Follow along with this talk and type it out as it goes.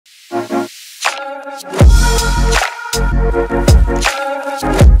Hi,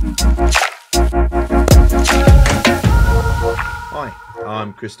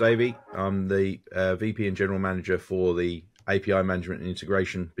 I'm Chris Davey. I'm the VP and General Manager for the API Management and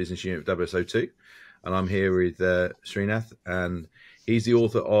Integration Business Unit of WSO2. And I'm here with Srinath, and he's the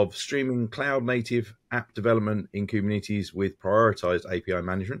author of Streaming Cloud Native App Development in Kubernetes with Prioritized API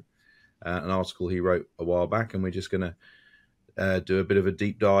Management, an article he wrote a while back. And we're just going to do a bit of a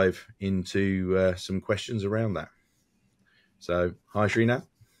deep dive into some questions around that. So, hi, Srinath.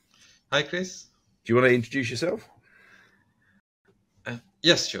 Hi, Chris. Do you want to introduce yourself?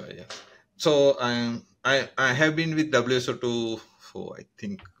 Yes, sure. Yeah. So I have been with WSO2 for I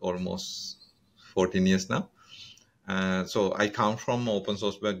think almost 14 years now. So I come from open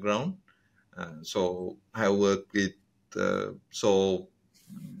source background. So I have worked with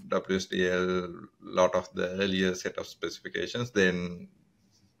WSDL, lot of the earlier set of specifications, then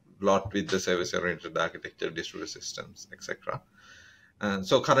lot with the service-oriented architecture, distributed systems, etc.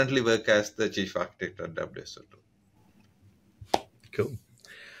 So currently work as the chief architect at WSO2. Cool.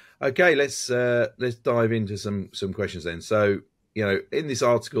 Okay, let's dive into some questions then. So, in this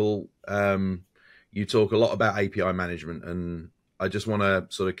article, you talk a lot about API management, and I just want to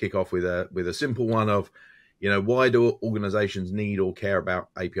sort of kick off with a simple one of, why do organizations need or care about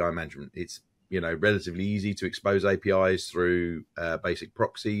API management? It's relatively easy to expose APIs through basic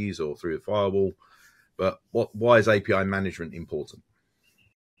proxies or through a firewall, but why is API management important?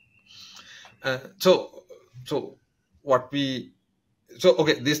 Okay,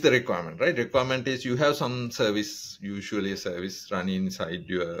 this is the requirement, right? Requirement is you have some service, usually a service running inside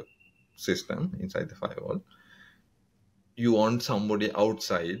your system, inside the firewall. You want somebody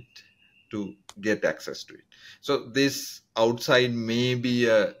outside to get access to it. So this outside may be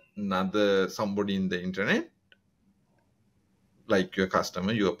another somebody in the internet, like your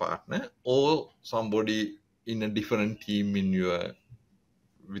customer, your partner, or somebody in a different team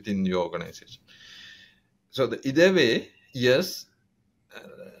within your organization. So either way, yes.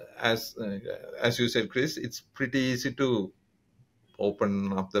 As you said, Chris, it's pretty easy to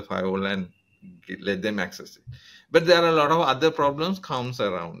open up the firewall and let them access it. But there are a lot of other problems comes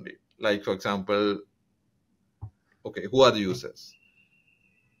around it. Like, for example, okay, who are the users?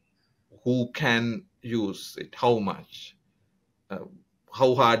 Who can use it? How much?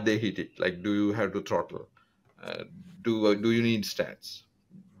 How hard they hit it? Like, do you have to throttle? Do you need stats?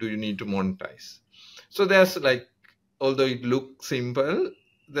 Do you need to monetize? So there's although it looks simple,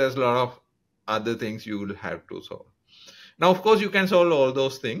 there's a lot of other things you will have to solve. Now, of course, you can solve all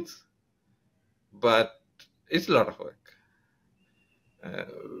those things, but it's a lot of work.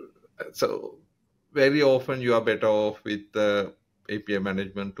 So very often you are better off with the API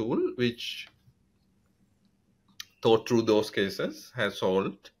management tool, which thought through those cases, has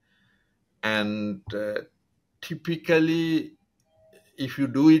solved. And typically, if you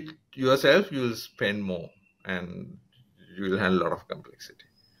do it yourself, you will spend more and you will have a lot of complexity.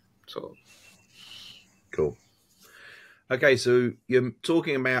 So cool. Okay, so you're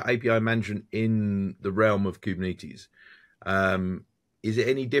talking about API management in the realm of Kubernetes. Is it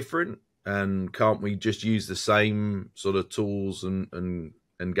any different? And can't we just use the same sort of tools and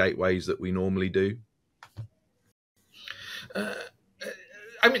gateways that we normally do?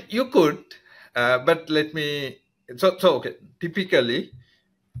 I mean, you could, but let me. So okay. Typically,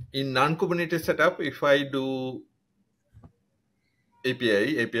 in non-Kubernetes setup, if I do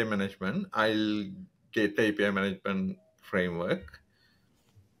API management, I'll get the API management framework.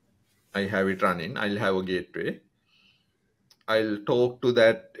 I have it running. I'll have a gateway. I'll talk to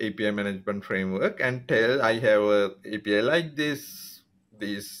that API management framework and tell I have a API like this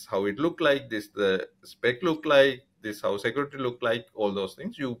how it look like, this the spec look like, this how security look like, all those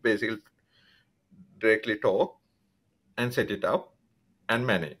things. You basically directly talk and set it up and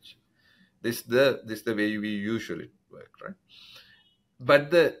manage. This is the way we usually work, right?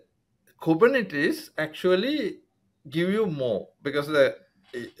 But the Kubernetes actually give you more, because the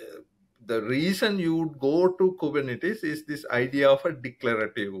reason you would go to Kubernetes is this idea of a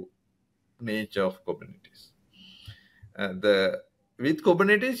declarative nature of Kubernetes. With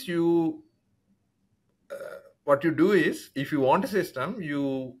Kubernetes, what you do is, if you want a system,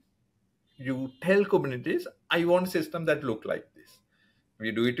 you tell Kubernetes, I want a system that look like this.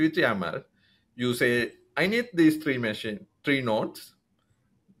 We do it with YAML. You say, I need these three nodes.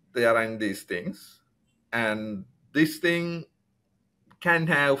 They are in these things, and this thing can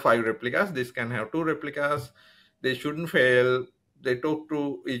have 5 replicas. This can have 2 replicas. They shouldn't fail. They talk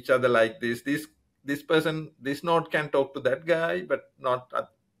to each other like this. This person, this node can talk to that guy, but not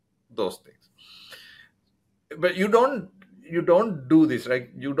those things. But you you don't do this, right?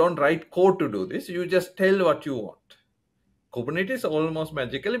 You don't write code to do this. You just tell what you want. Kubernetes almost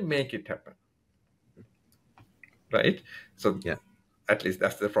magically make it happen, right? So Yeah. at least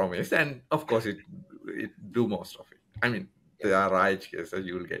that's the promise, and of course it do most of it. I mean, there are edge cases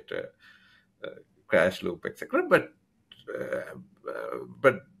you will get a crash loop, etc. But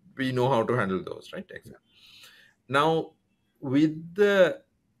we know how to handle those, right? Exactly. Now with the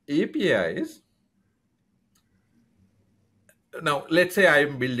APIs, now let's say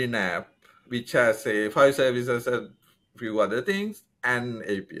I'm building an app which has say 5 services, a few other things, and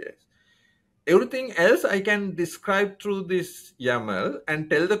APIs. Everything else I can describe through this YAML and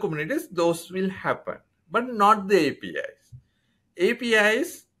tell the Kubernetes those will happen, but not the APIs.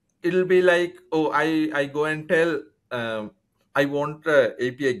 APIs, it'll be like, oh, I go and tell I want a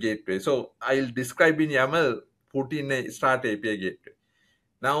API gateway. So I'll describe in YAML, put in a start API gateway.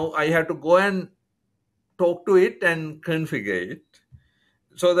 Now I have to go and talk to it and configure it.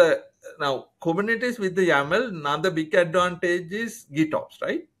 So now Kubernetes with the YAML, another big advantage is GitOps,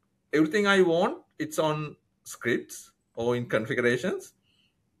 right? Everything I want, it's on scripts or in configurations.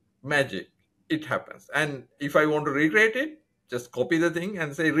 Magic, it happens. And if I want to recreate it, just copy the thing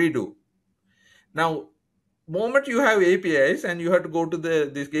and say redo. Now, moment you have APIs and you have to go to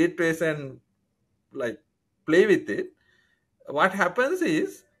these gateways and like play with it, what happens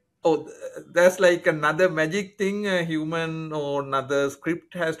is, oh, that's like another magic thing a human or another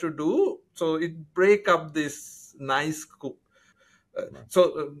script has to do. So it break up this nice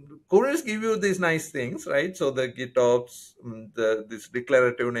Kubernetes give you these nice things, right? So the GitOps, this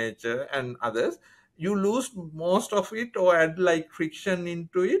declarative nature and others, you lose most of it or add like friction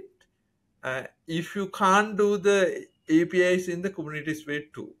into it if you can't do the APIs in the Kubernetes way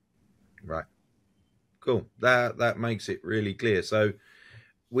too. Right. Cool. That makes it really clear. So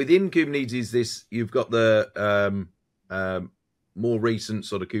within Kubernetes, you've got the more recent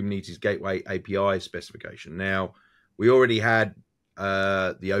sort of Kubernetes Gateway API specification. Now, we already had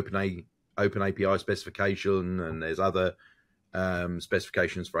the Open API specification, and there's other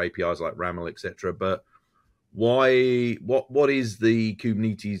specifications for APIs like RAML, etc. But what is the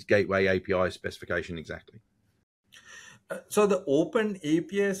Kubernetes Gateway API specification exactly? So the Open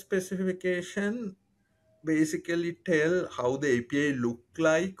API specification basically tell how the API look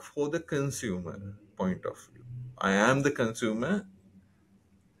like for the consumer point of view. I am the consumer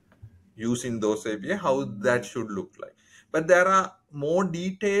using those API, how that should look like. But there are more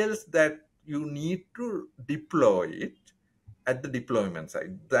details that you need to deploy it at the deployment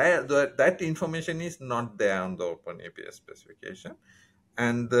side. That information is not there on the Open API specification.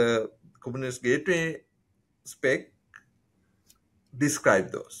 And the Kubernetes Gateway spec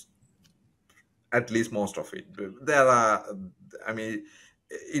describe those, at least most of it. There are, I mean,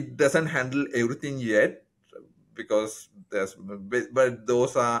 it doesn't handle everything yet because but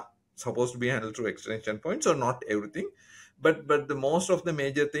those are supposed to be handled through extension points, so not everything, but the most of the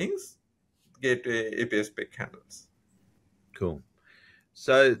major things Gateway API spec handles. Cool.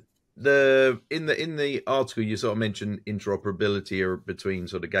 So in the article you sort of mentioned interoperability or between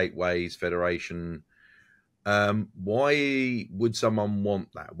sort of gateways, federation. Why would someone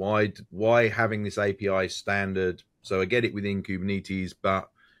want that? Why having this API standard? So I get it within Kubernetes,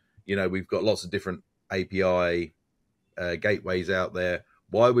 but we've got lots of different API gateways out there.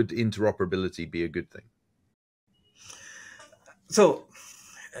 Why would interoperability be a good thing? So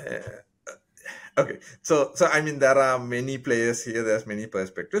okay, so I mean, there are many players here, there's many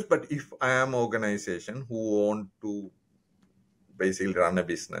perspectives, but if I am an organization who want to basically run a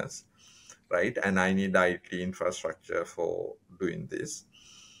business, right, and I need IT infrastructure for doing this,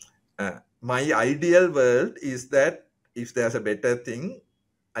 my ideal world is that if there's a better thing,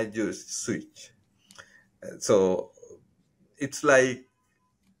 I just switch. So it's like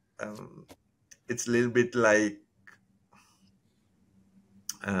it's a little bit like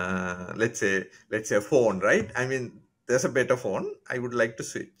let's say a phone, right? I mean, there's a better phone, I would like to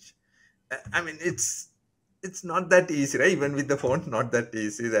switch. I mean, it's not that easy, right? Even with the phone, not that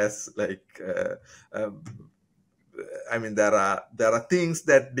easy. There's like I mean, there are things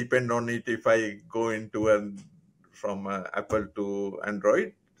that depend on it. If I go into from Apple to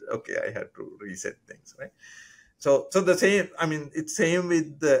Android, okay, I had to reset things, right? So the same. I mean, it's same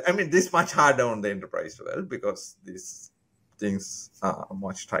with this much harder on the enterprise world because these things are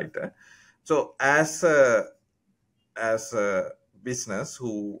much tighter. So as a business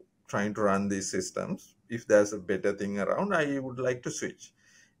who trying to run these systems, if there's a better thing around, I would like to switch.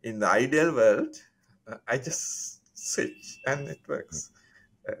 In the ideal world, I just switch and it works.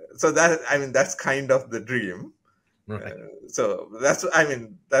 So that's kind of the dream. Right. So that's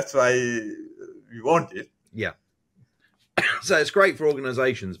why we want it. Yeah. So it's great for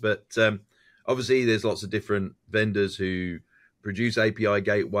organizations, but obviously there's lots of different vendors who produce API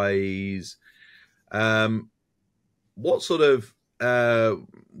gateways. What sort of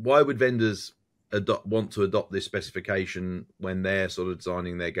why would vendors want to adopt this specification when they're sort of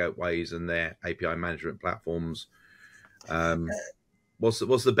designing their gateways and their API management platforms? What's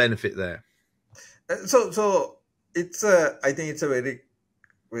the benefit there? So it's I think it's a very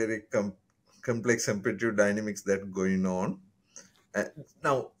complex competitive dynamics that going on.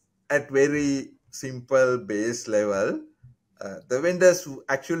 Now, at very simple base level, the vendors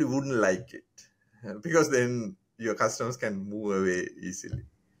actually wouldn't like it because then your customers can move away easily,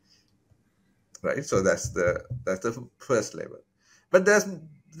 right? So that's the first level. But there's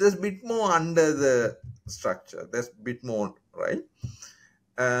a bit more under the structure. There's a bit more, right?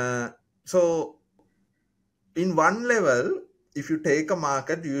 So in one level, if you take a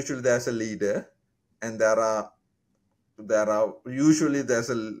market, usually there's a leader, and there's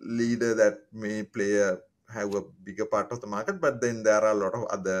a leader that may have a bigger part of the market, but then there are a lot of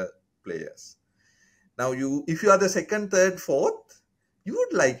other players. Now, if you are the second, third, fourth, you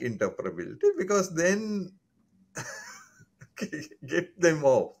would like interoperability because then get them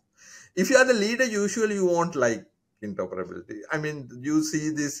off. If you are the leader, usually you won't like interoperability. I mean, you see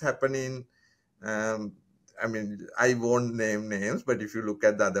this happening. I mean, I won't name names, but if you look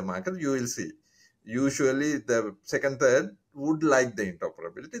at the other markets, you will see. Usually, the second, third would like the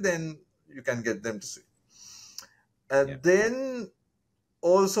interoperability. Then you can get them to switch. Then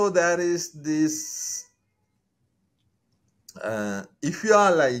also there is this. If you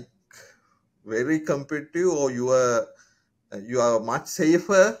are like very competitive, or you are much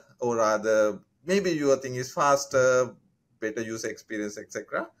safer, or rather maybe your thing is faster, better user experience,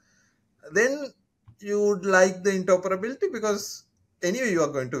 etc., then you would like the interoperability because anyway you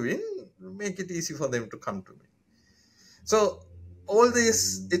are going to win. Make it easy for them to come to me. So all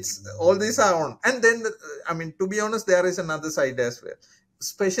these are on. And then I mean, to be honest, there is another side as well,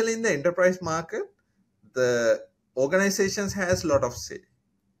 especially in the enterprise market. The organizations has a lot of say,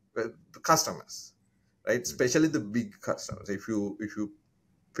 the customers, right? Especially the big customers. If you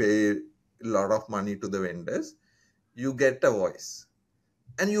pay a lot of money to the vendors, you get a voice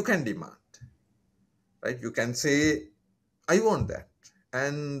and you can demand, right? You can say, I want that.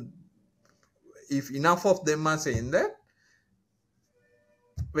 And if enough of them are saying that,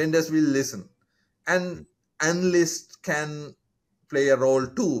 vendors will listen. And analysts can play a role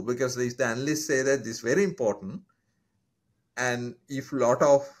too, because if the analysts say that this is very important, and if a lot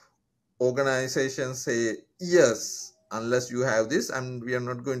of organizations say, yes, unless you have this and we are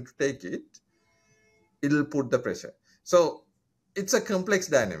not going to take it, it'll put the pressure. So it's a complex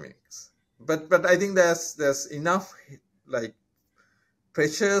dynamics. But I think there's enough like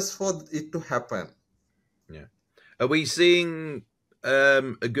pressures for it to happen. Yeah. Are we seeing a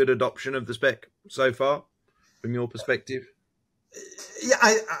good adoption of the spec so far from your perspective? Yeah,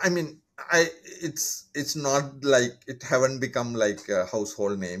 I mean, it's not like it haven't become like a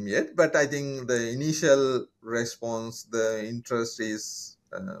household name yet, but I think the initial response, the interest is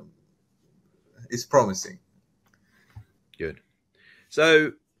promising. Good.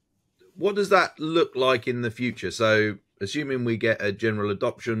 So what does that look like in the future? So assuming we get a general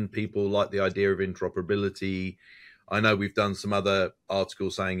adoption, people like the idea of interoperability. I know we've done some other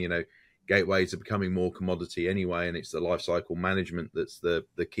articles saying, gateways are becoming more commodity anyway, and it's the lifecycle management that's the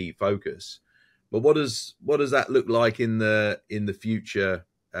key focus. But what does that look like in the future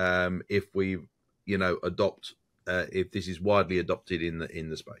if we adopt if this is widely adopted in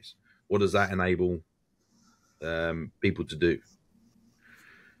the space? What does that enable people to do?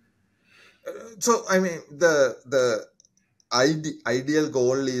 So I mean, the ideal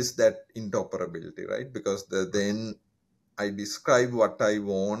goal is that interoperability, right? Because then I describe what I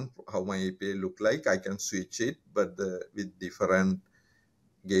want, how my API look like. I can switch it, but with different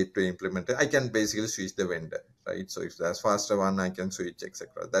gateway implemented, I can basically switch the vendor, right? So if there's faster one, I can switch,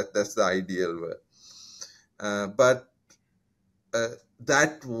 etc. That's the ideal way. But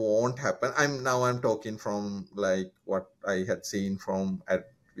that won't happen. I'm talking from like what I had seen from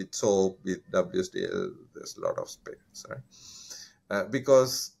with SOAP, with WSDL. There's a lot of specs, right?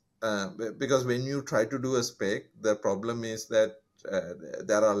 Because when you try to do a spec, the problem is that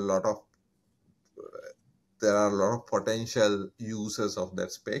there are a lot of potential users of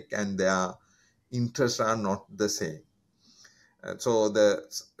that spec, and their interests are not the same. So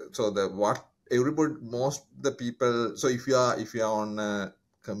if you are on a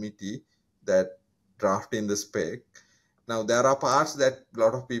committee that drafting the spec, now there are parts that a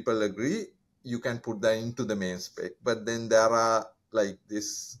lot of people agree you can put that into the main spec, but then there are like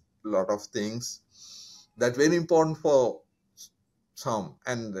this lot of things That's very important for some.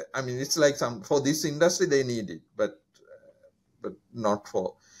 And I mean, it's like for this industry, they need it, but not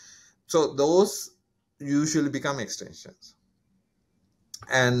for. So those usually become extensions.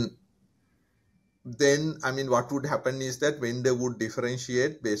 And then, I mean, what would happen is that vendor would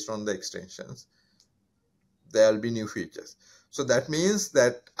differentiate based on the extensions. There will be new features. So that means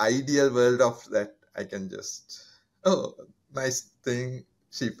that ideal world of that, I can just, oh, nice thing,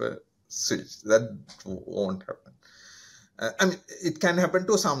 cheaper, switch. That won't happen. I mean, it can happen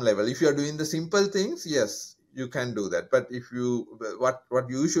to some level. If you are doing the simple things, yes, you can do that. But if you, what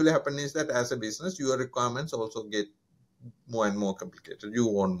usually happens is that as a business, your requirements also get more and more complicated. You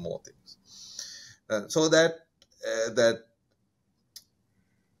want more things. So that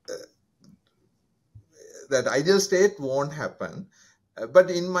ideal state won't happen. But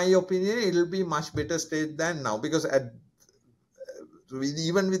in my opinion, it will be much better state than now, because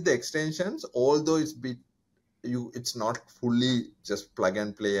even with the extensions, although it's not fully just plug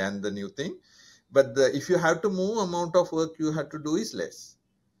and play and the new thing, but if you have to move, amount of work you have to do is less.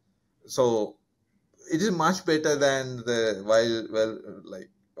 So it is much better than the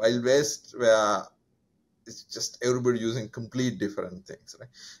Wild West, where it's just everybody using complete different things, right?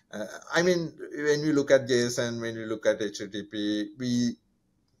 I mean, when we look at JSON, when we look at HTTP,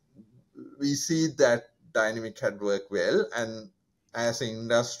 we see that dynamic had worked well, and as an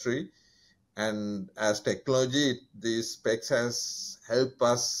industry and as technology, these specs has helped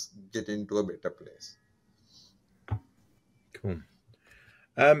us get into a better place. Cool.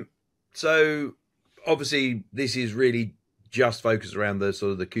 So obviously this is really just focused around the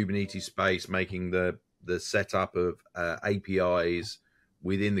sort of the Kubernetes space, making the setup of APIs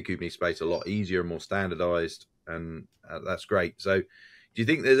within the Kubernetes space a lot easier and more standardized, and that's great. So do you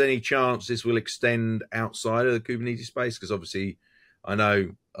think there's any chance this will extend outside of the Kubernetes space? Because obviously I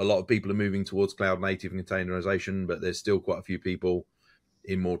know a lot of people are moving towards cloud native and containerization, but there's still quite a few people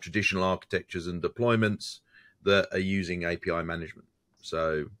in more traditional architectures and deployments that are using API management.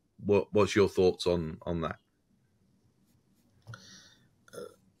 So what's your thoughts on that?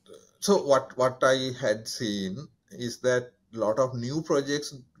 So what I had seen is that a lot of new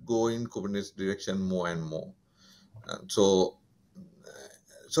projects go in Kubernetes direction more and more. So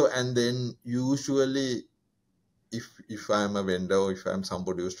and then usually if I'm a vendor, or if I'm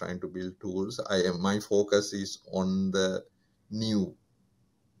somebody who's trying to build tools, my focus is on the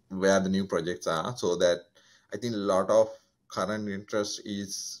where the new projects are, so that I think a lot of current interest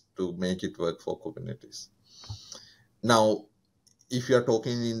is to make it work for Kubernetes. Now, if you're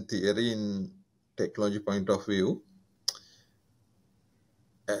talking in theory, in technology point of view,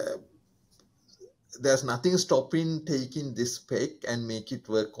 there's nothing stopping taking this spec and make it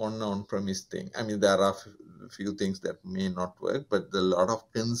work on on-premise thing. I mean, there are a few things that may not work, but a lot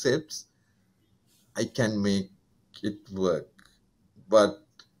of concepts I can make it work. But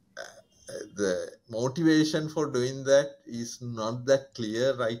the motivation for doing that is not that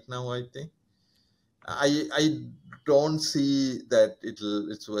clear right now, I think. I don't see that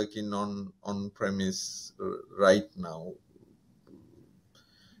it's working on premise right now,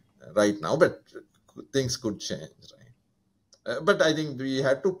 but things could change, right? But I think we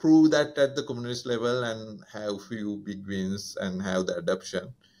had to prove that at the Kubernetes level and have few big wins and have the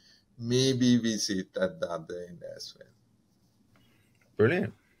adoption. Maybe we see it at the other end as well.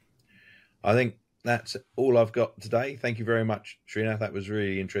 Brilliant. I think that's all I've got today. Thank you very much, Srinath. That was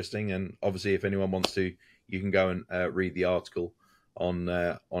really interesting. And obviously, if anyone wants to, you can go and read the article on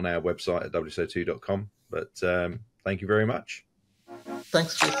our website at wso2.com. But thank you very much.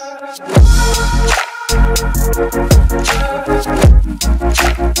 Thanks, Chris.